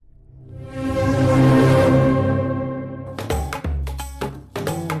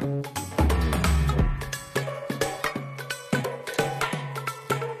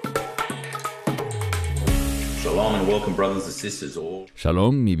welcome, brothers and sisters.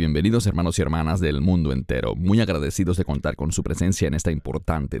 Shalom y bienvenidos hermanos y hermanas del mundo entero. Muy agradecidos de contar con su presencia en esta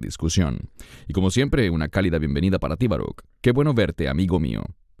importante discusión. Y como siempre, una cálida bienvenida para ti, Baruch. Qué bueno verte, amigo mío.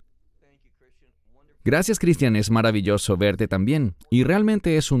 Gracias, Cristian. Es maravilloso verte también. Y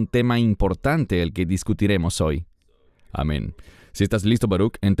realmente es un tema importante el que discutiremos hoy. Amén. Si estás listo,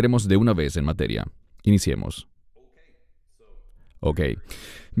 Baruch, entremos de una vez en materia. Iniciemos. Ok.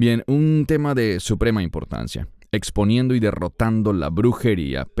 Bien, un tema de suprema importancia. Exponiendo y derrotando la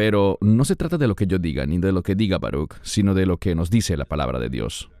brujería, pero no se trata de lo que yo diga, ni de lo que diga Baruch, sino de lo que nos dice la palabra de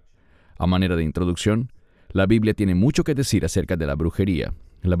Dios. A manera de introducción, la Biblia tiene mucho que decir acerca de la brujería.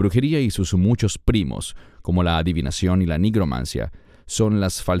 La brujería y sus muchos primos, como la adivinación y la nigromancia, son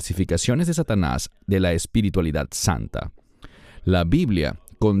las falsificaciones de Satanás de la espiritualidad santa. La Biblia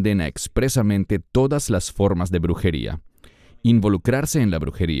condena expresamente todas las formas de brujería. Involucrarse en la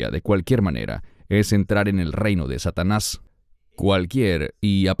brujería de cualquier manera es entrar en el reino de Satanás.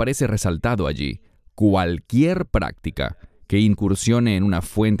 Y aparece resaltado allí, cualquier práctica que incursione en una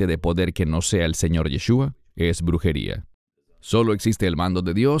fuente de poder que no sea el Señor Yeshua es brujería. Solo existe el bando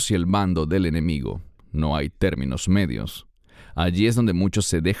de Dios y el bando del enemigo. No hay términos medios. Allí es donde muchos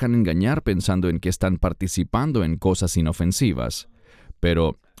se dejan engañar pensando en que están participando en cosas inofensivas,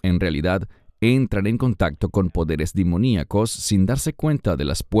 pero en realidad entran en contacto con poderes demoníacos sin darse cuenta de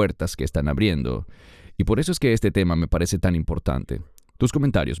las puertas que están abriendo. Y por eso es que este tema me parece tan importante. Tus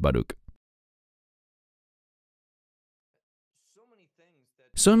comentarios, Baruch.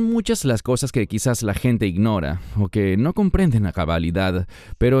 Son muchas las cosas que quizás la gente ignora o que no comprenden a cabalidad,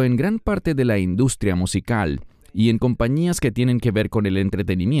 pero en gran parte de la industria musical y en compañías que tienen que ver con el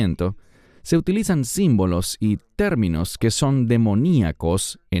entretenimiento, se utilizan símbolos y términos que son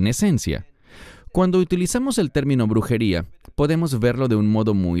demoníacos en esencia. Cuando utilizamos el término brujería, podemos verlo de un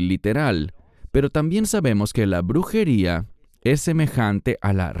modo muy literal, pero también sabemos que la brujería es semejante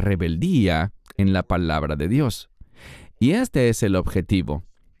a la rebeldía en la palabra de Dios. Y este es el objetivo.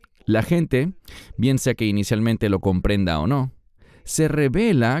 La gente, bien sea que inicialmente lo comprenda o no, se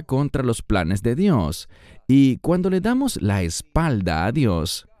rebela contra los planes de Dios. Y cuando le damos la espalda a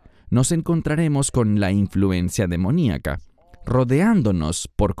Dios, nos encontraremos con la influencia demoníaca, rodeándonos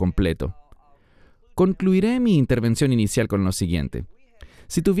por completo. Concluiré mi intervención inicial con lo siguiente.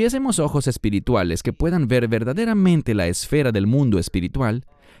 Si tuviésemos ojos espirituales que puedan ver verdaderamente la esfera del mundo espiritual,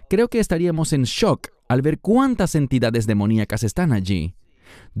 creo que estaríamos en shock al ver cuántas entidades demoníacas están allí.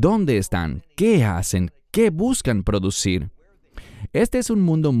 ¿Dónde están? ¿Qué hacen? ¿Qué buscan producir? Este es un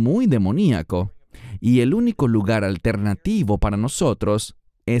mundo muy demoníaco, y el único lugar alternativo para nosotros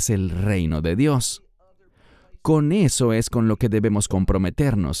es el reino de Dios. Con eso es con lo que debemos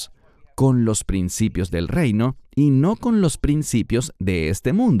comprometernos, con los principios del reino y no con los principios de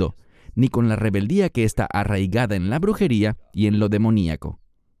este mundo, ni con la rebeldía que está arraigada en la brujería y en lo demoníaco.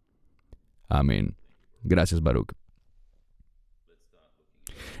 Amén. Gracias, Baruch.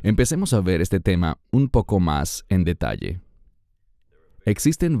 Empecemos a ver este tema un poco más en detalle.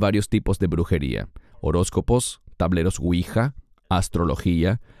 Existen varios tipos de brujería: horóscopos, tableros Ouija,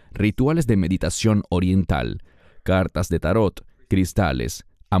 astrología, rituales de meditación oriental, cartas de tarot, cristales,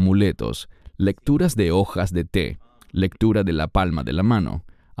 amuletos, lecturas de hojas de té, lectura de la palma de la mano,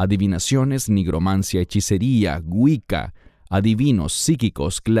 adivinaciones, nigromancia, hechicería, wicca, adivinos,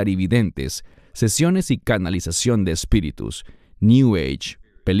 psíquicos, clarividentes, sesiones y canalización de espíritus, New Age,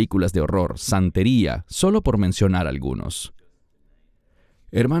 películas de horror, santería, solo por mencionar algunos.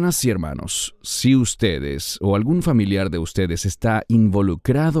 Hermanas y hermanos, si ustedes o algún familiar de ustedes está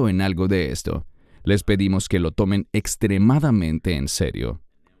involucrado en algo de esto, les pedimos que lo tomen extremadamente en serio.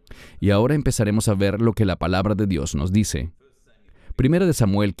 Y ahora empezaremos a ver lo que la palabra de Dios nos dice. 1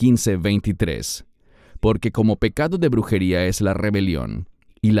 Samuel 15:23. Porque como pecado de brujería es la rebelión,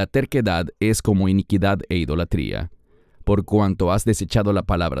 y la terquedad es como iniquidad e idolatría. Por cuanto has desechado la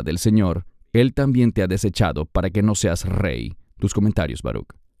palabra del Señor, Él también te ha desechado para que no seas rey. Tus comentarios, Baruch.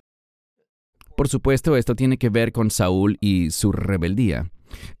 Por supuesto, esto tiene que ver con Saúl y su rebeldía.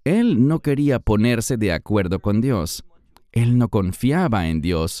 Él no quería ponerse de acuerdo con Dios. Él no confiaba en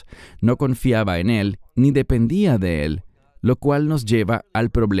Dios, no confiaba en Él, ni dependía de Él, lo cual nos lleva al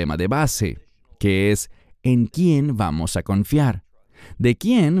problema de base, que es ¿en quién vamos a confiar? ¿De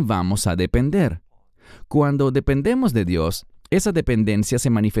quién vamos a depender? Cuando dependemos de Dios, esa dependencia se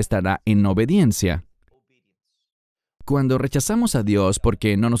manifestará en obediencia. Cuando rechazamos a Dios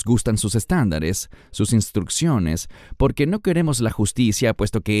porque no nos gustan sus estándares, sus instrucciones, porque no queremos la justicia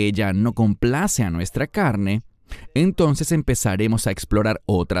puesto que ella no complace a nuestra carne, entonces empezaremos a explorar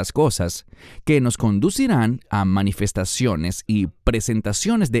otras cosas que nos conducirán a manifestaciones y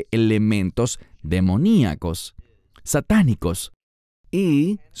presentaciones de elementos demoníacos. satánicos.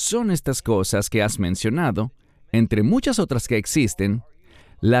 Y son estas cosas que has mencionado, entre muchas otras que existen,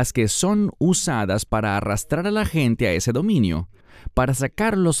 las que son usadas para arrastrar a la gente a ese dominio, para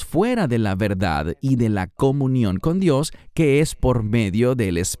sacarlos fuera de la verdad y de la comunión con Dios que es por medio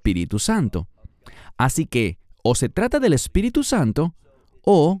del Espíritu Santo. Así que, o se trata del Espíritu Santo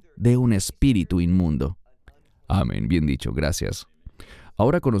o de un espíritu inmundo. Amén, bien dicho, gracias.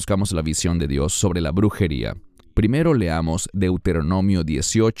 Ahora conozcamos la visión de Dios sobre la brujería. Primero leamos Deuteronomio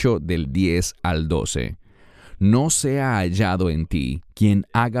 18 del 10 al 12. No sea hallado en ti quien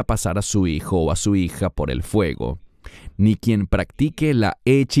haga pasar a su hijo o a su hija por el fuego, ni quien practique la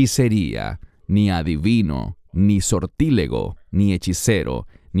hechicería, ni adivino, ni sortílego, ni hechicero,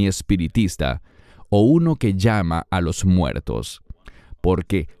 ni espiritista, o uno que llama a los muertos.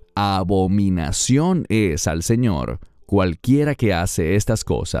 Porque abominación es al Señor cualquiera que hace estas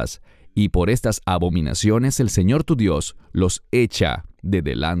cosas, y por estas abominaciones el Señor tu Dios los echa de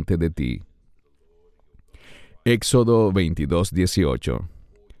delante de ti. Éxodo 22:18.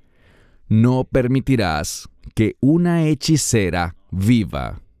 No permitirás que una hechicera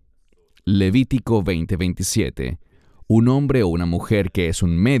viva. Levítico 20:27. Un hombre o una mujer que es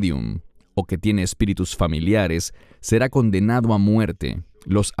un medium o que tiene espíritus familiares será condenado a muerte.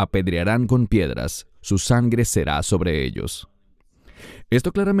 Los apedrearán con piedras, su sangre será sobre ellos.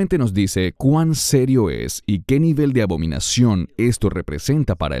 Esto claramente nos dice cuán serio es y qué nivel de abominación esto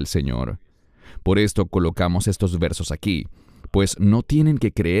representa para el Señor. Por esto colocamos estos versos aquí, pues no tienen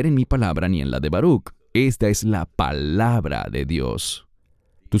que creer en mi palabra ni en la de Baruch. Esta es la palabra de Dios.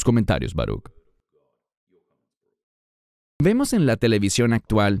 Tus comentarios, Baruch. Vemos en la televisión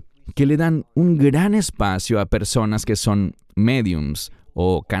actual que le dan un gran espacio a personas que son mediums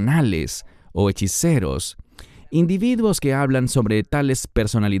o canales o hechiceros, individuos que hablan sobre tales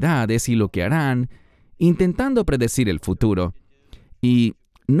personalidades y lo que harán, intentando predecir el futuro. Y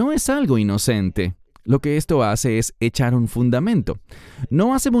no es algo inocente. Lo que esto hace es echar un fundamento.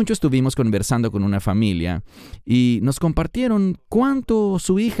 No hace mucho estuvimos conversando con una familia y nos compartieron cuánto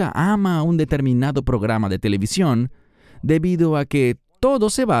su hija ama un determinado programa de televisión debido a que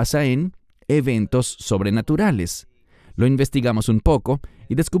todo se basa en eventos sobrenaturales. Lo investigamos un poco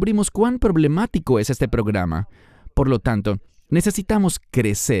y descubrimos cuán problemático es este programa. Por lo tanto, necesitamos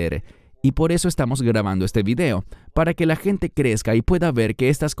crecer y por eso estamos grabando este video, para que la gente crezca y pueda ver que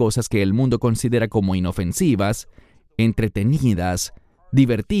estas cosas que el mundo considera como inofensivas, entretenidas,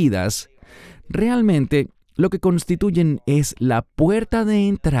 divertidas, realmente lo que constituyen es la puerta de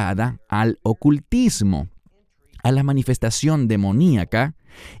entrada al ocultismo, a la manifestación demoníaca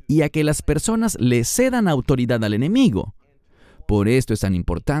y a que las personas le cedan autoridad al enemigo. Por esto es tan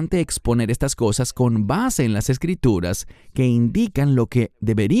importante exponer estas cosas con base en las Escrituras que indican lo que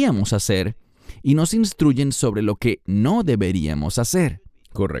deberíamos hacer y nos instruyen sobre lo que no deberíamos hacer.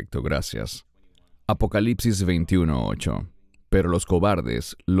 Correcto, gracias. Apocalipsis 21:8. Pero los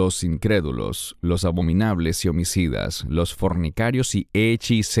cobardes, los incrédulos, los abominables y homicidas, los fornicarios y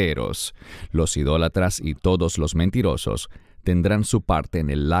hechiceros, los idólatras y todos los mentirosos, tendrán su parte en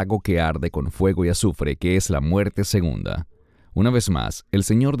el lago que arde con fuego y azufre, que es la muerte segunda. Una vez más, el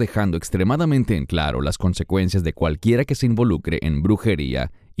Señor dejando extremadamente en claro las consecuencias de cualquiera que se involucre en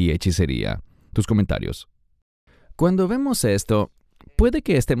brujería y hechicería. Tus comentarios. Cuando vemos esto, puede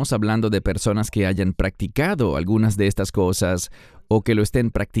que estemos hablando de personas que hayan practicado algunas de estas cosas o que lo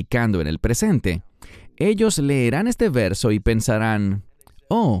estén practicando en el presente. Ellos leerán este verso y pensarán,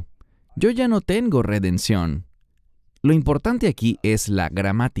 «Oh, yo ya no tengo redención». Lo importante aquí es la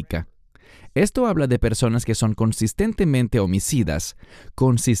gramática. Esto habla de personas que son consistentemente homicidas,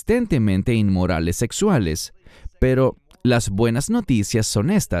 consistentemente inmorales sexuales. Pero las buenas noticias son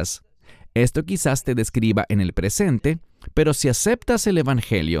estas. Esto quizás te describa en el presente, pero si aceptas el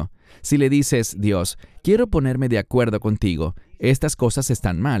Evangelio, si le dices, Dios, quiero ponerme de acuerdo contigo, estas cosas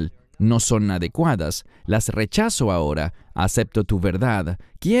están mal, no son adecuadas, las rechazo ahora, acepto tu verdad,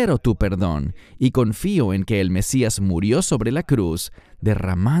 quiero tu perdón y confío en que el Mesías murió sobre la cruz,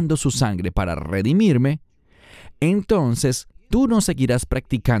 derramando su sangre para redimirme, entonces tú no seguirás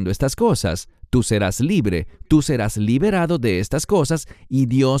practicando estas cosas, tú serás libre, tú serás liberado de estas cosas y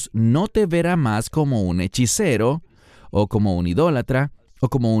Dios no te verá más como un hechicero, o como un idólatra, o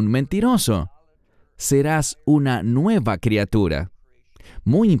como un mentiroso. Serás una nueva criatura.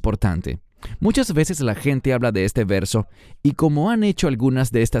 Muy importante. Muchas veces la gente habla de este verso y como han hecho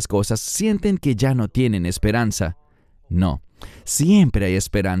algunas de estas cosas, sienten que ya no tienen esperanza. No, siempre hay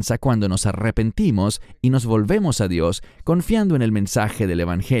esperanza cuando nos arrepentimos y nos volvemos a Dios confiando en el mensaje del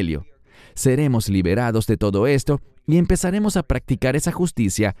Evangelio. Seremos liberados de todo esto y empezaremos a practicar esa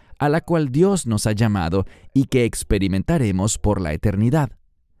justicia a la cual Dios nos ha llamado y que experimentaremos por la eternidad.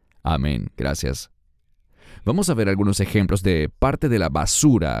 Amén. Gracias. Vamos a ver algunos ejemplos de parte de la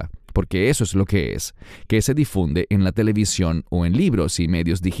basura, porque eso es lo que se difunde en la televisión o en libros y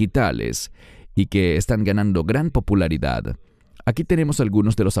medios digitales, y que están ganando gran popularidad. Aquí tenemos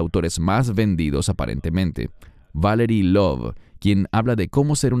algunos de los autores más vendidos aparentemente. Valerie Love, quien habla de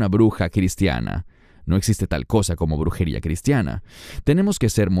cómo ser una bruja cristiana. No existe tal cosa como brujería cristiana. Tenemos que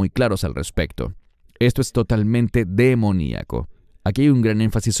ser muy claros al respecto. Esto es totalmente demoníaco. Aquí hay un gran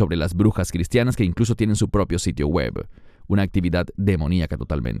énfasis sobre las brujas cristianas que incluso tienen su propio sitio web. Una actividad demoníaca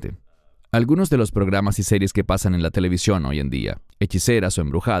totalmente. Algunos de los programas y series que pasan en la televisión hoy en día, Hechiceras o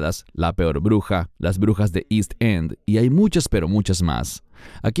Embrujadas, La Peor Bruja, Las Brujas de East End, y hay muchas pero muchas más.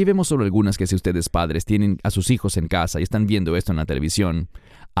 Aquí vemos solo algunas que si ustedes padres tienen a sus hijos en casa y están viendo esto en la televisión,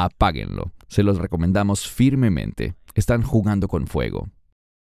 apáguenlo. Se los recomendamos firmemente. Están jugando con fuego.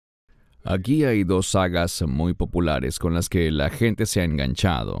 Aquí hay dos sagas muy populares con las que la gente se ha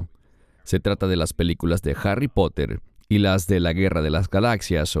enganchado. Se trata de las películas de Harry Potter y las de la Guerra de las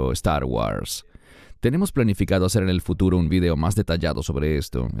Galaxias o Star Wars. Tenemos planificado hacer en el futuro un video más detallado sobre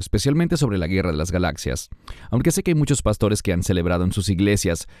esto, especialmente sobre la Guerra de las Galaxias, aunque sé que hay muchos pastores que han celebrado en sus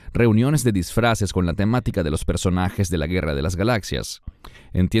iglesias reuniones de disfraces con la temática de los personajes de la Guerra de las Galaxias.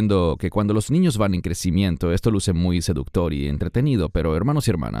 Entiendo que cuando los niños van en crecimiento, esto luce muy seductor y entretenido, pero hermanos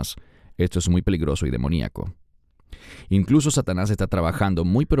y hermanas, esto es muy peligroso y demoníaco. Incluso Satanás está trabajando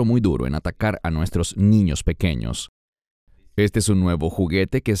muy pero muy duro en atacar a nuestros niños pequeños. Este es un nuevo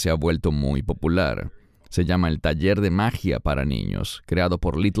juguete que se ha vuelto muy popular. Se llama el taller de magia para niños, creado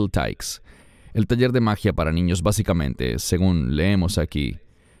por Little Tikes. El taller de magia para niños básicamente, según leemos aquí,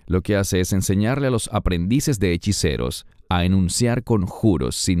 lo que hace es enseñarle a los aprendices de hechiceros a enunciar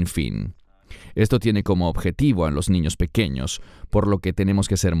conjuros sin fin. Esto tiene como objetivo a los niños pequeños, por lo que tenemos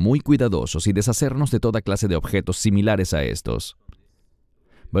que ser muy cuidadosos y deshacernos de toda clase de objetos similares a estos.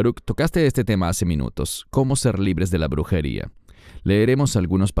 Baruch, tocaste este tema hace minutos, cómo ser libres de la brujería. Leeremos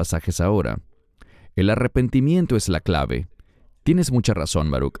algunos pasajes ahora. El arrepentimiento es la clave. Tienes mucha razón,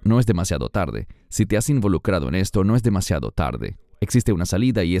 Baruch, no es demasiado tarde. Si te has involucrado en esto, no es demasiado tarde. Existe una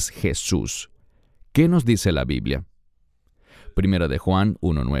salida y es Jesús. ¿Qué nos dice la Biblia? Primera de Juan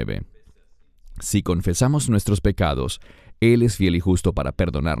 1:9. Si confesamos nuestros pecados, Él es fiel y justo para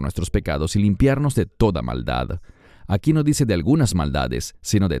perdonar nuestros pecados y limpiarnos de toda maldad. Aquí no dice de algunas maldades,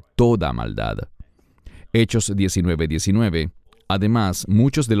 sino de toda maldad. Hechos 19:19. Además,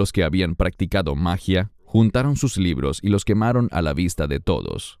 muchos de los que habían practicado magia juntaron sus libros y los quemaron a la vista de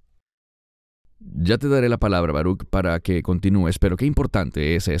todos. Ya te daré la palabra, Baruch, para que continúes, pero qué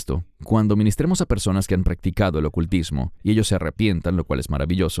importante es esto. Cuando ministremos a personas que han practicado el ocultismo y ellos se arrepientan, lo cual es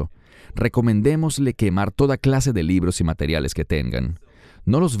maravilloso, recomendémosle quemar toda clase de libros y materiales que tengan.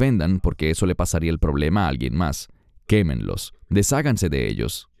 No los vendan porque eso le pasaría el problema a alguien más. Quémenlos, desháganse de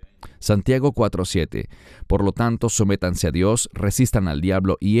ellos. Santiago 4:7. Por lo tanto, sométanse a Dios, resistan al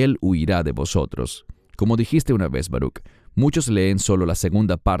diablo y Él huirá de vosotros. Como dijiste una vez, Baruch, muchos leen solo la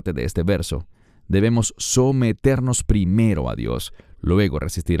segunda parte de este verso. Debemos someternos primero a Dios, luego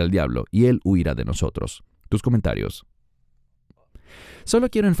resistir al diablo y Él huirá de nosotros. Tus comentarios. Solo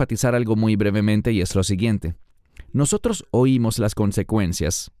quiero enfatizar algo muy brevemente y es lo siguiente. Nosotros oímos las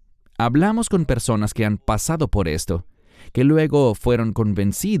consecuencias. Hablamos con personas que han pasado por esto, que luego fueron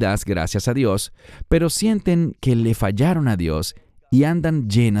convencidas gracias a Dios, pero sienten que le fallaron a Dios y andan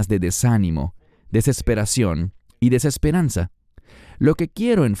llenas de desánimo, desesperación y desesperanza. Lo que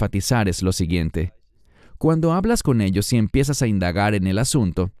quiero enfatizar es lo siguiente. Cuando hablas con ellos y empiezas a indagar en el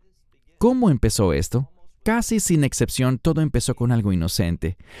asunto, ¿cómo empezó esto? Casi sin excepción, todo empezó con algo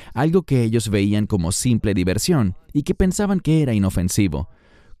inocente, algo que ellos veían como simple diversión y que pensaban que era inofensivo,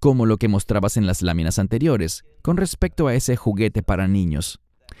 como lo que mostrabas en las láminas anteriores, con respecto a ese juguete para niños.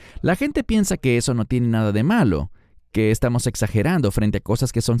 La gente piensa que eso no tiene nada de malo, que estamos exagerando frente a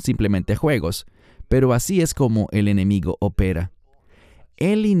cosas que son simplemente juegos, pero así es como el enemigo opera.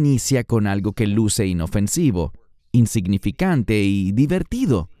 Él inicia con algo que luce inofensivo, insignificante y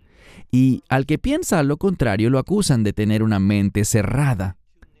divertido, y al que piensa lo contrario lo acusan de tener una mente cerrada.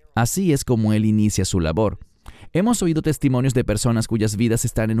 Así es como él inicia su labor. Hemos oído testimonios de personas cuyas vidas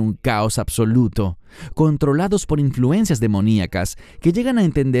están en un caos absoluto, controlados por influencias demoníacas, que llegan a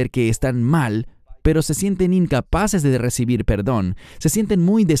entender que están mal, pero se sienten incapaces de recibir perdón, se sienten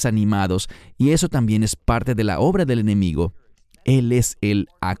muy desanimados, y eso también es parte de la obra del enemigo. Él es el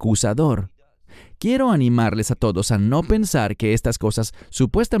acusador. quiero animarles a todos a no pensar que estas cosas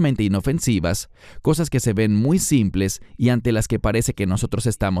supuestamente inofensivas, cosas que se ven muy simples y ante las que parece que nosotros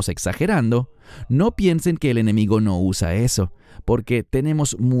estamos exagerando, no piensen que el enemigo no usa eso, porque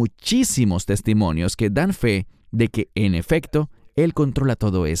tenemos muchísimos testimonios que dan fe de que, en efecto, él controla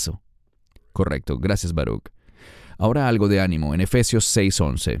todo eso. Correcto, gracias Baruch. Ahora algo de ánimo en Efesios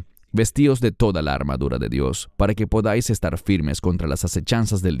 6:11. Vestíos de toda la armadura de Dios, para que podáis estar firmes contra las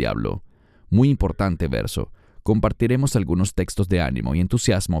acechanzas del diablo. Muy importante verso. Compartiremos algunos textos de ánimo y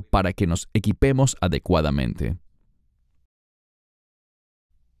entusiasmo para que nos equipemos adecuadamente.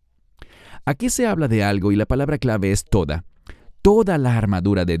 Aquí se habla de algo y la palabra clave es toda. Toda la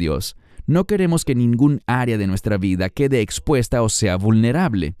armadura de Dios. No queremos que ningún área de nuestra vida quede expuesta o sea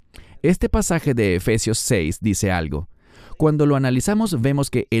vulnerable. Este pasaje de Efesios 6 dice algo. Cuando lo analizamos vemos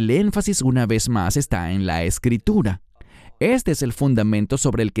que el énfasis una vez más está en la Escritura. Este es el fundamento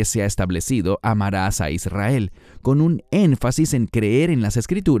sobre el que se ha establecido amarás a Israel, con un énfasis en creer en las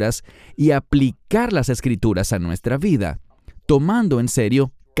Escrituras y aplicar las Escrituras a nuestra vida, tomando en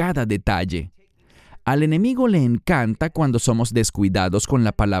serio cada detalle. Al enemigo le encanta cuando somos descuidados con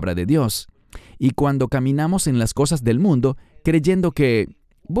la palabra de Dios y cuando caminamos en las cosas del mundo creyendo que,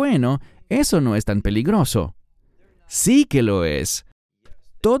 bueno, eso no es tan peligroso. Sí que lo es.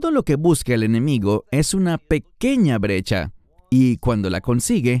 Todo lo que busca el enemigo es una pequeña brecha, y cuando la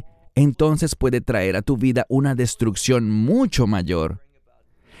consigue, entonces puede traer a tu vida una destrucción mucho mayor.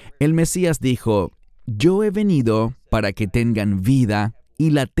 El Mesías dijo, yo he venido para que tengan vida y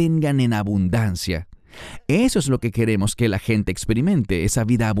la tengan en abundancia. Eso es lo que queremos que la gente experimente, esa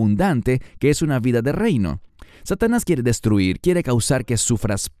vida abundante que es una vida de reino. Satanás quiere destruir, quiere causar que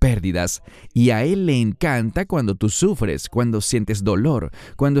sufras pérdidas, y a él le encanta cuando tú sufres, cuando sientes dolor,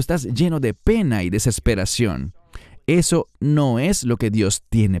 cuando estás lleno de pena y desesperación. Eso no es lo que Dios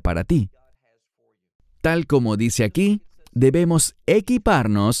tiene para ti. Tal como dice aquí, debemos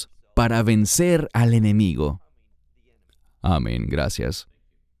equiparnos para vencer al enemigo. Amén, gracias.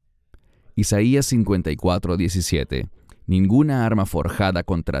 Isaías 54:17. Ninguna arma forjada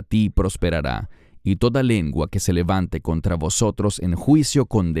contra ti prosperará, y toda lengua que se levante contra vosotros en juicio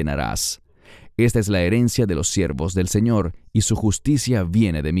condenarás. Esta es la herencia de los siervos del Señor, y su justicia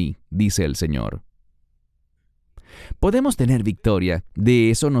viene de mí, dice el Señor. Podemos tener victoria, de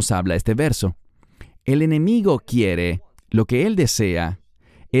eso nos habla este verso. El enemigo quiere, lo que él desea,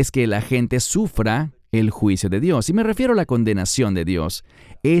 es que la gente sufra el juicio de Dios, y me refiero a la condenación de Dios.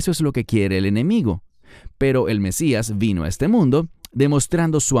 Eso es lo que quiere el enemigo. Pero el Mesías vino a este mundo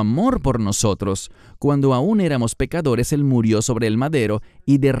demostrando su amor por nosotros. Cuando aún éramos pecadores, Él murió sobre el madero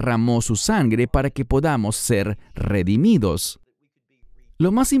y derramó su sangre para que podamos ser redimidos.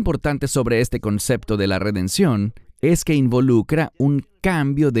 Lo más importante sobre este concepto de la redención es que involucra un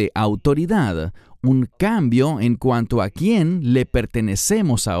cambio de autoridad, un cambio en cuanto a quién le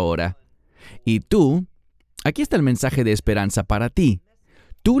pertenecemos ahora. Y tú, aquí está el mensaje de esperanza para ti.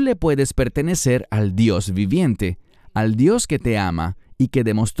 Tú le puedes pertenecer al Dios viviente, al Dios que te ama y que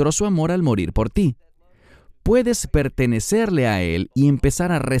demostró su amor al morir por ti. Puedes pertenecerle a Él y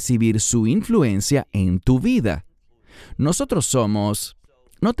empezar a recibir su influencia en tu vida. Nosotros somos,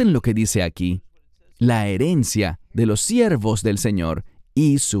 noten lo que dice aquí, la herencia de los siervos del Señor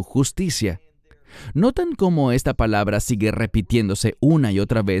y su justicia. ¿Notan cómo esta palabra sigue repitiéndose una y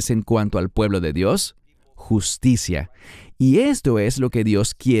otra vez en cuanto al pueblo de Dios? Justicia. Y esto es lo que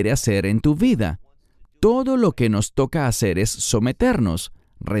Dios quiere hacer en tu vida. Todo lo que nos toca hacer es someternos,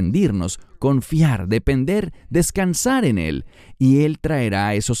 rendirnos, confiar, depender, descansar en Él, y Él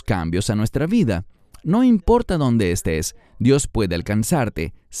traerá esos cambios a nuestra vida. No importa dónde estés, Dios puede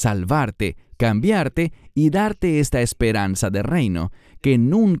alcanzarte, salvarte, cambiarte y darte esta esperanza de reino que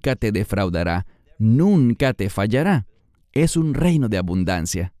nunca te defraudará, nunca te fallará. Es un reino de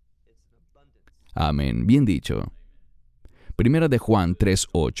abundancia. Amén. Bien dicho. Primera de Juan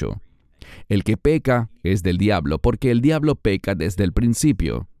 3:8. El que peca es del diablo, porque el diablo peca desde el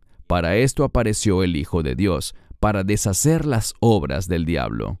principio. Para esto apareció el Hijo de Dios, para deshacer las obras del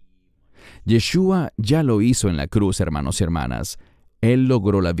diablo. Yeshua ya lo hizo en la cruz, hermanos y hermanas. Él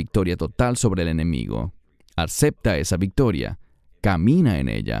logró la victoria total sobre el enemigo. Acepta esa victoria. Camina en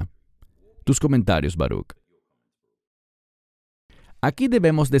ella. Tus comentarios, Baruch. Aquí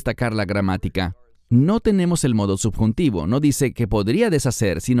debemos destacar la gramática. No tenemos el modo subjuntivo, no dice que podría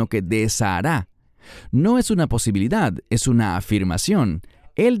deshacer, sino que deshará. No es una posibilidad, es una afirmación.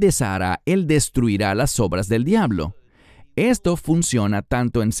 Él deshará, Él destruirá las obras del diablo. Esto funciona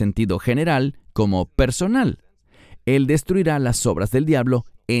tanto en sentido general como personal. Él destruirá las obras del diablo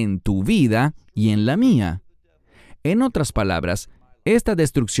en tu vida y en la mía. En otras palabras, Esta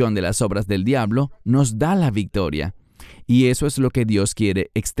destrucción de las obras del diablo nos da la victoria. Y eso es lo que Dios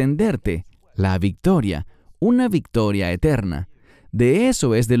quiere extenderte, la victoria, una victoria eterna. De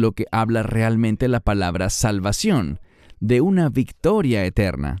eso es de lo que habla realmente la palabra salvación, de una victoria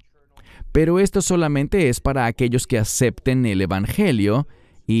eterna. Pero esto solamente es para aquellos que acepten el Evangelio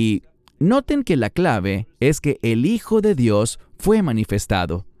y noten que la clave es que el Hijo de Dios fue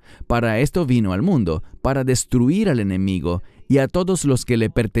manifestado. Para esto vino al mundo, para destruir al enemigo y a todos los que le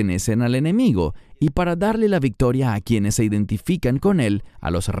pertenecen al enemigo, y para darle la victoria a quienes se identifican con él,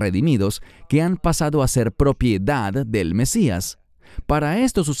 a los redimidos, que han pasado a ser propiedad del Mesías. Para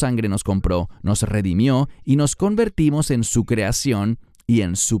esto su sangre nos compró, nos redimió y nos convertimos en su creación y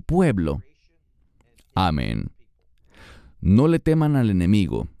en su pueblo. Amén. No le teman al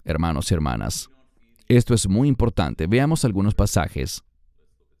enemigo, hermanos y hermanas. Esto es muy importante. Veamos algunos pasajes.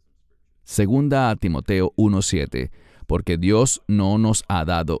 Segunda a Timoteo 1:7. Porque Dios no nos ha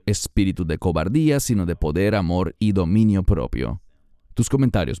dado espíritu de cobardía, sino de poder, amor y dominio propio. Tus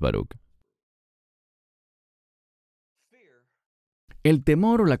comentarios, Baruch. El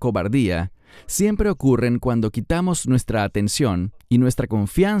temor o la cobardía siempre ocurren cuando quitamos nuestra atención y nuestra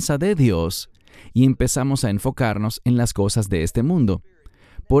confianza de Dios y empezamos a enfocarnos en las cosas de este mundo.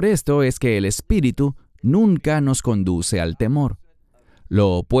 Por esto es que el espíritu nunca nos conduce al temor.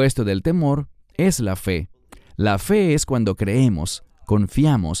 Lo opuesto del temor es la fe. La fe es cuando creemos,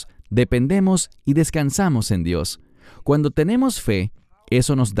 confiamos, dependemos y descansamos en Dios. Cuando tenemos fe,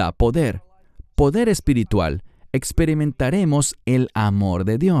 eso nos da poder, poder espiritual. Experimentaremos el amor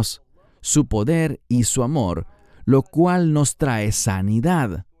de Dios, su poder y su amor, lo cual nos trae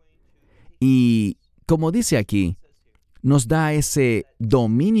sanidad. Y, como dice aquí, nos da ese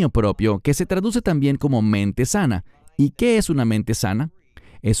dominio propio que se traduce también como mente sana. ¿Y qué es una mente sana?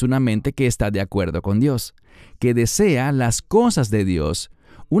 Es una mente que está de acuerdo con Dios, que desea las cosas de Dios,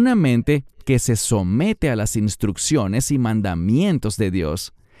 una mente que se somete a las instrucciones y mandamientos de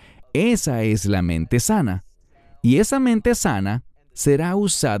Dios. Esa es la mente sana. Y esa mente sana será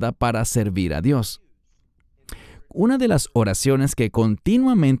usada para servir a Dios. Una de las oraciones que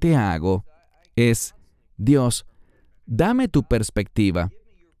continuamente hago es: Dios, dame tu perspectiva.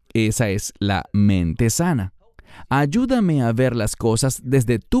 Esa es la mente sana. Ayúdame a ver las cosas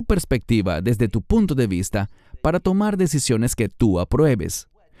desde tu perspectiva, desde tu punto de vista, para tomar decisiones que tú apruebes.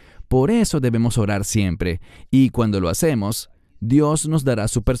 Por eso debemos orar siempre, y cuando lo hacemos, Dios nos dará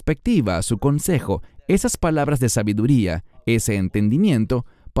su perspectiva, su consejo, esas palabras de sabiduría, ese entendimiento,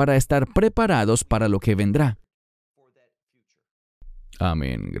 para estar preparados para lo que vendrá.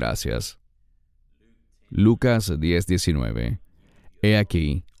 Amén, gracias. Lucas 10:19. He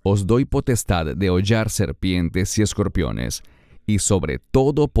aquí, os doy potestad de hollar serpientes y escorpiones, y sobre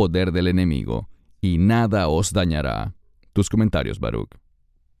todo poder del enemigo, y nada os dañará. Tus comentarios, Baruch.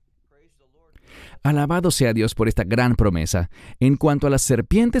 Alabado sea Dios por esta gran promesa. En cuanto a las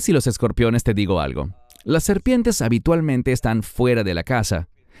serpientes y los escorpiones, te digo algo. Las serpientes habitualmente están fuera de la casa,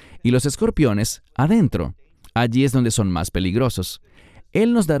 y los escorpiones adentro. Allí es donde son más peligrosos.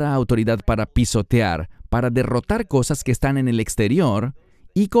 Él nos dará autoridad para pisotear, para derrotar cosas que están en el exterior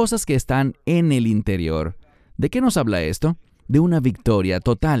y cosas que están en el interior. ¿De qué nos habla esto? De una victoria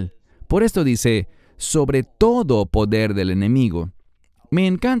total. Por esto dice, sobre todo poder del enemigo. Me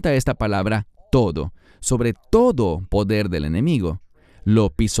encanta esta palabra, todo. Sobre todo poder del enemigo.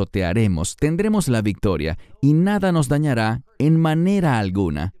 Lo pisotearemos, tendremos la victoria, y nada nos dañará en manera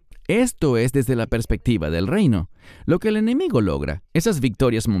alguna. Esto es desde la perspectiva del reino. Lo que el enemigo logra, esas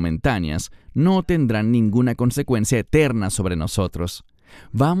victorias momentáneas, no tendrán ninguna consecuencia eterna sobre nosotros.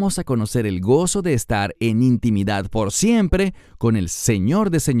 Vamos a conocer el gozo de estar en intimidad por siempre con el Señor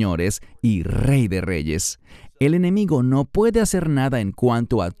de señores y Rey de reyes. El enemigo no puede hacer nada en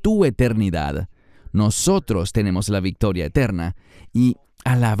cuanto a tu eternidad. Nosotros tenemos la victoria eterna, y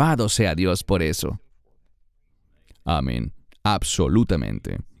alabado sea Dios por eso. Amén.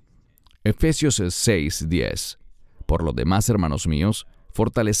 Absolutamente. Efesios 6:10. Por lo demás, hermanos míos,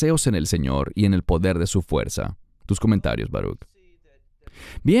 fortaleceos en el Señor y en el poder de su fuerza. Tus comentarios, Baruch.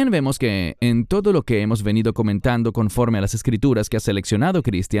 Bien, vemos que en todo lo que hemos venido comentando conforme a las escrituras que ha seleccionado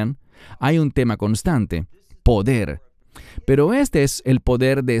Cristian, hay un tema constante: poder. Pero este es el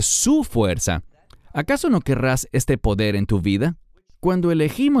poder de su fuerza. ¿Acaso no querrás este poder en tu vida? Cuando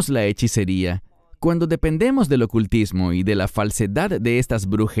elegimos la hechicería, cuando dependemos del ocultismo y de la falsedad de estas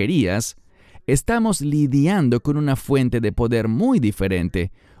brujerías, estamos lidiando con una fuente de poder muy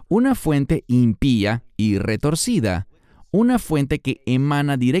diferente, una fuente impía y retorcida, una fuente que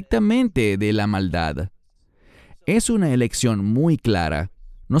emana directamente de la maldad. Es una elección muy clara.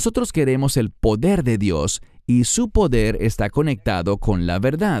 Nosotros queremos el poder de Dios y su poder está conectado con la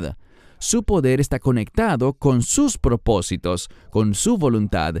verdad. Su poder está conectado con sus propósitos, con su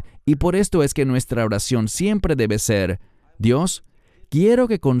voluntad, y por esto es que nuestra oración siempre debe ser: Dios, quiero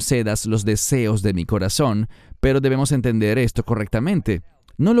que concedas los deseos de mi corazón, pero debemos entender esto correctamente.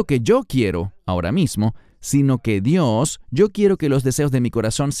 No lo que yo quiero ahora mismo, sino que Dios, yo quiero que los deseos de mi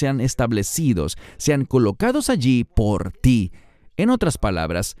corazón sean establecidos, sean colocados allí por ti. En otras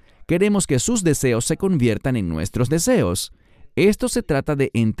palabras, queremos que sus deseos se conviertan en nuestros deseos. Esto se trata de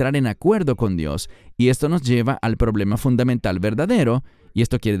entrar en acuerdo con Dios, y esto nos lleva al problema fundamental verdadero, y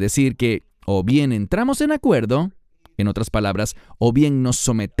esto quiere decir que o bien entramos en acuerdo, en otras palabras, o bien nos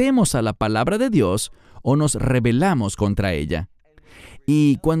sometemos a la palabra de Dios, o nos rebelamos contra ella.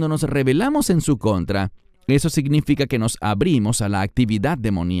 Y cuando nos rebelamos en su contra, eso significa que nos abrimos a la actividad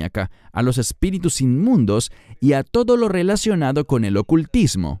demoníaca, a los espíritus inmundos y a todo lo relacionado con el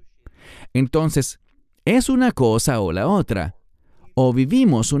ocultismo. Entonces, es una cosa o la otra. O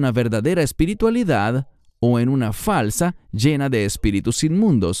vivimos una verdadera espiritualidad o en una falsa llena de espíritus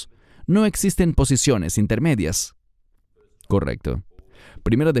inmundos. No existen posiciones intermedias. Correcto.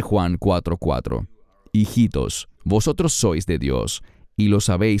 1 de Juan 4:4. Hijitos, vosotros sois de Dios, y los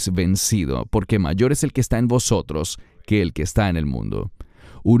habéis vencido, porque mayor es el que está en vosotros que el que está en el mundo.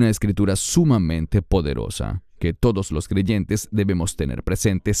 Una escritura sumamente poderosa, que todos los creyentes debemos tener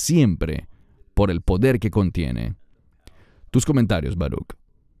presente siempre, por el poder que contiene. Tus comentarios, Baruch.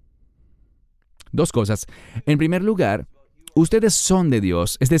 Dos cosas. En primer lugar, ustedes son de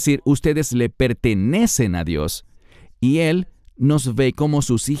Dios, es decir, ustedes le pertenecen a Dios, y Él nos ve como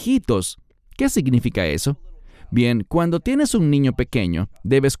sus hijitos. ¿Qué significa eso? Bien, cuando tienes un niño pequeño,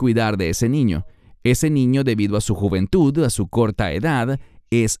 debes cuidar de ese niño. Ese niño, debido a su juventud, a su corta edad,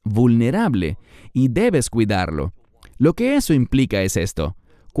 es vulnerable, y debes cuidarlo. Lo que eso implica es esto.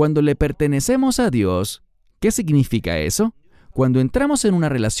 Cuando le pertenecemos a Dios, ¿qué significa eso? Cuando entramos en una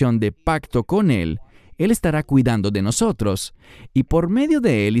relación de pacto con Él, Él estará cuidando de nosotros, y por medio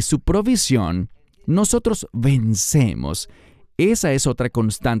de Él y su provisión, nosotros vencemos. Esa es otra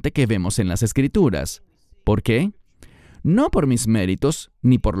constante que vemos en las Escrituras. ¿Por qué? No por mis méritos,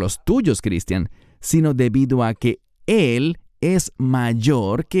 ni por los tuyos, Cristian, sino debido a que Él es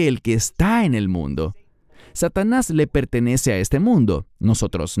mayor que el que está en el mundo. Satanás le pertenece a este mundo,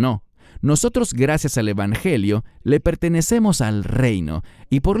 nosotros no. Nosotros, gracias al Evangelio, le pertenecemos al reino,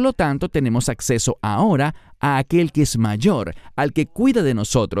 y por lo tanto tenemos acceso ahora a aquel que es mayor, al que cuida de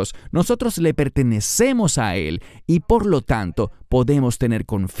nosotros. Nosotros le pertenecemos a Él, y por lo tanto podemos tener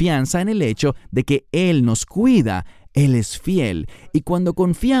confianza en el hecho de que Él nos cuida. Él es fiel, y cuando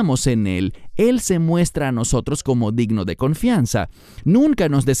confiamos en Él, Él se muestra a nosotros como digno de confianza. Nunca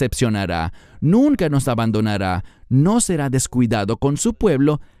nos decepcionará, nunca nos abandonará, no será descuidado con su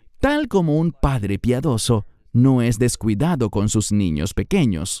pueblo, tal como un padre piadoso no es descuidado con sus niños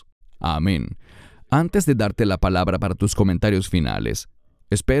pequeños. Amén. Antes de darte la palabra para tus comentarios finales,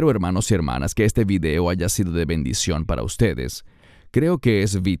 espero, hermanos y hermanas, que este video haya sido de bendición para ustedes. Creo que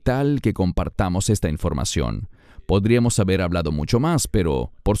es vital que compartamos esta información. Podríamos haber hablado mucho más,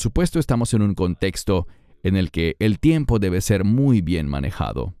 pero por supuesto estamos en un contexto en el que el tiempo debe ser muy bien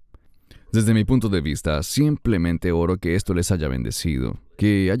manejado. Desde mi punto de vista, simplemente oro que esto les haya bendecido,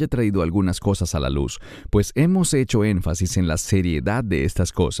 que haya traído algunas cosas a la luz, pues hemos hecho énfasis en la seriedad de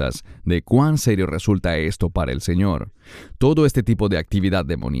estas cosas, de cuán serio resulta esto para el Señor. Todo este tipo de actividad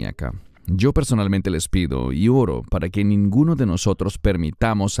demoníaca. Yo personalmente les pido y oro para que ninguno de nosotros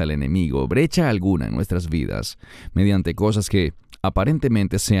permitamos al enemigo brecha alguna en nuestras vidas, mediante cosas que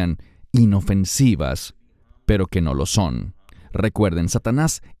aparentemente sean inofensivas, pero que no lo son. Recuerden,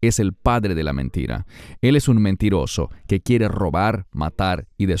 Satanás es el padre de la mentira. Él es un mentiroso que quiere robar, matar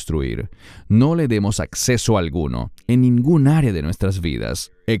y destruir. No le demos acceso alguno en ningún área de nuestras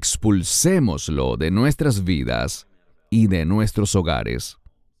vidas. Expulsémoslo de nuestras vidas y de nuestros hogares.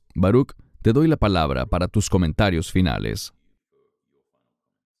 Baruch, te doy la palabra para tus comentarios finales.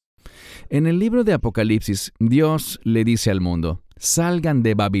 En el libro de Apocalipsis, Dios le dice al mundo: salgan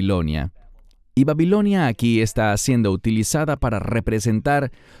de Babilonia. Y Babilonia aquí está siendo utilizada para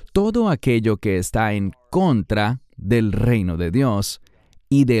representar todo aquello que está en contra del reino de Dios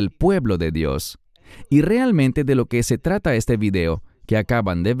y del pueblo de Dios. Y realmente de lo que se trata este video que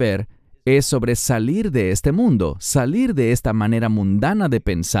acaban de ver es sobre salir de este mundo, salir de esta manera mundana de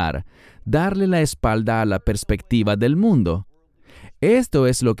pensar, darle la espalda a la perspectiva del mundo. Esto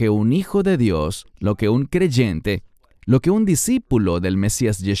es lo que un hijo de Dios, lo que un creyente, lo que un discípulo del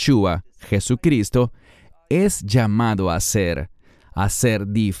Mesías Yeshua, Jesucristo, es llamado a hacer, a ser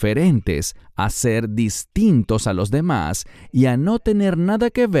diferentes, a ser distintos a los demás y a no tener nada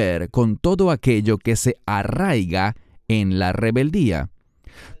que ver con todo aquello que se arraiga en la rebeldía.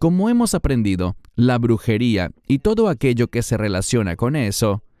 Como hemos aprendido, la brujería y todo aquello que se relaciona con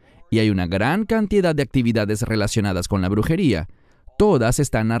eso, y hay una gran cantidad de actividades relacionadas con la brujería, todas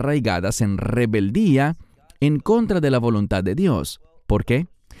están arraigadas en rebeldía en contra de la voluntad de Dios. ¿Por qué?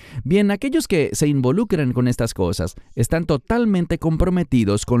 Bien, aquellos que se involucran con estas cosas están totalmente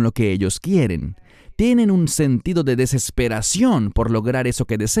comprometidos con lo que ellos quieren. Tienen un sentido de desesperación por lograr eso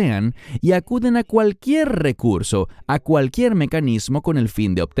que desean y acuden a cualquier recurso, a cualquier mecanismo con el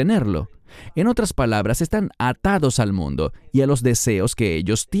fin de obtenerlo. En otras palabras, están atados al mundo y a los deseos que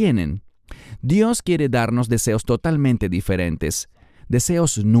ellos tienen. Dios quiere darnos deseos totalmente diferentes,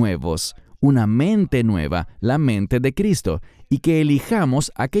 deseos nuevos, una mente nueva, la mente de Cristo, y que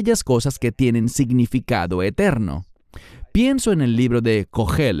elijamos aquellas cosas que tienen significado eterno. Pienso en el libro de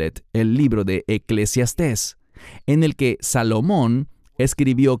Cogelet, el libro de Eclesiastés, en el que Salomón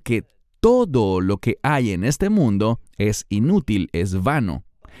escribió que todo lo que hay en este mundo es inútil, es vano.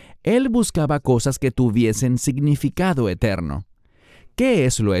 Él buscaba cosas que tuviesen significado eterno. ¿Qué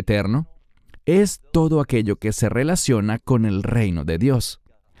es lo eterno? Es todo aquello que se relaciona con el reino de Dios.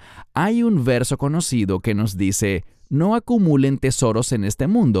 Hay un verso conocido que nos dice: no acumulen tesoros en este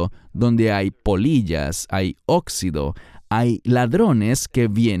mundo, donde hay polillas, hay óxido, hay ladrones que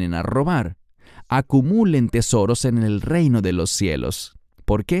vienen a robar. Acumulen tesoros en el reino de los cielos.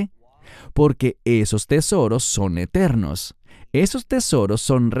 ¿Por qué? Porque esos tesoros son eternos. Esos tesoros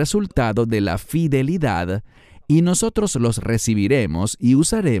son resultado de la fidelidad y nosotros los recibiremos y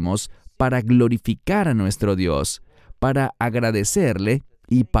usaremos para glorificar a nuestro Dios, para agradecerle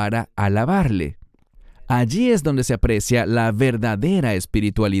y para alabarle. Allí es donde se aprecia la verdadera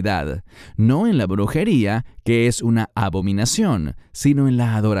espiritualidad, no en la brujería, que es una abominación, sino en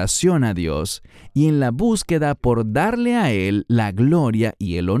la adoración a Dios y en la búsqueda por darle a Él la gloria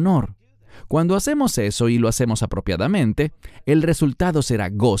y el honor. Cuando hacemos eso y lo hacemos apropiadamente, el resultado será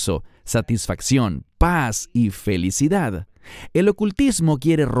gozo, satisfacción, paz y felicidad. El ocultismo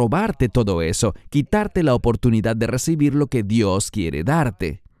quiere robarte todo eso, quitarte la oportunidad de recibir lo que Dios quiere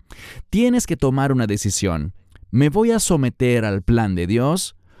darte. Tienes que tomar una decisión. ¿Me voy a someter al plan de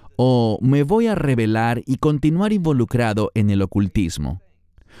Dios o me voy a rebelar y continuar involucrado en el ocultismo?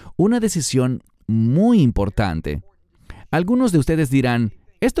 Una decisión muy importante. Algunos de ustedes dirán: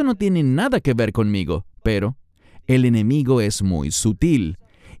 esto no tiene nada que ver conmigo, pero el enemigo es muy sutil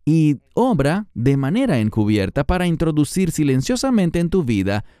y obra de manera encubierta para introducir silenciosamente en tu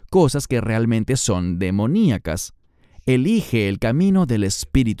vida cosas que realmente son demoníacas. Elige el camino del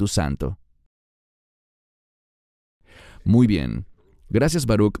Espíritu Santo. Muy bien. Gracias,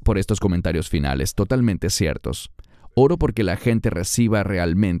 Baruch, por estos comentarios finales, totalmente ciertos. Oro porque la gente reciba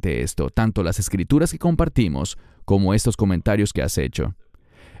realmente esto, tanto las escrituras que compartimos como estos comentarios que has hecho.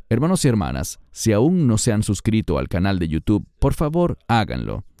 Hermanos y hermanas, si aún no se han suscrito al canal de YouTube, por favor,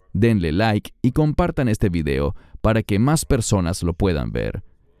 háganlo. Denle like y compartan este video para que más personas lo puedan ver.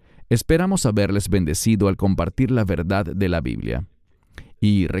 Esperamos haberles bendecido al compartir la verdad de la Biblia.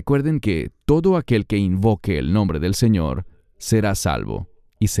 Y recuerden que todo aquel que invoque el nombre del Señor será salvo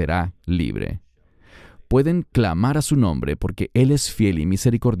y será libre. Pueden clamar a su nombre porque Él es fiel y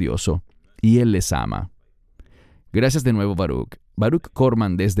misericordioso y Él les ama. Gracias de nuevo, Baruch. Baruch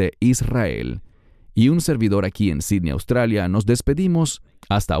Corman desde Israel y un servidor aquí en Sydney, Australia. Nos despedimos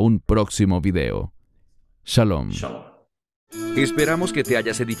hasta un próximo video. Shalom. Shalom. Esperamos que te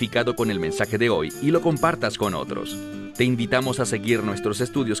hayas edificado con el mensaje de hoy y lo compartas con otros. Te invitamos a seguir nuestros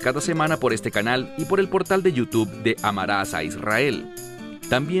estudios cada semana por este canal y por el portal de YouTube de Amarás a Israel.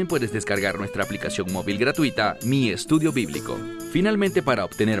 También puedes descargar nuestra aplicación móvil gratuita, Mi Estudio Bíblico. Finalmente, para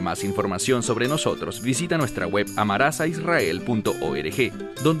obtener más información sobre nosotros, visita nuestra web amarasaisrael.org,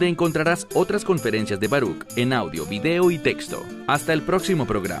 donde encontrarás otras conferencias de Baruch en audio, video y texto. Hasta el próximo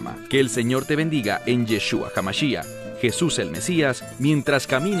programa. Que el Señor te bendiga en Yeshua HaMashiach, Jesús el Mesías, mientras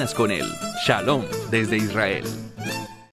caminas con Él. Shalom desde Israel.